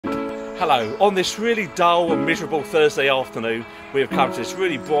Hello, on this really dull and miserable Thursday afternoon we have come to this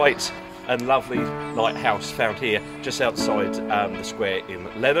really bright and lovely lighthouse found here just outside the square in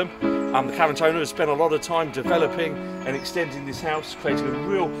Lenham. The current owner has spent a lot of time developing and extending this house, creating a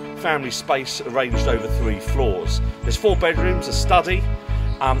real family space arranged over 3 floors. There's 4 bedrooms, a study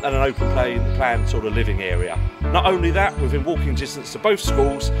and an open plan sort of living area. Not only that, within walking distance to both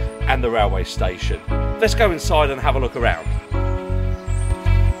schools and the railway station. Let's go inside and have a look around.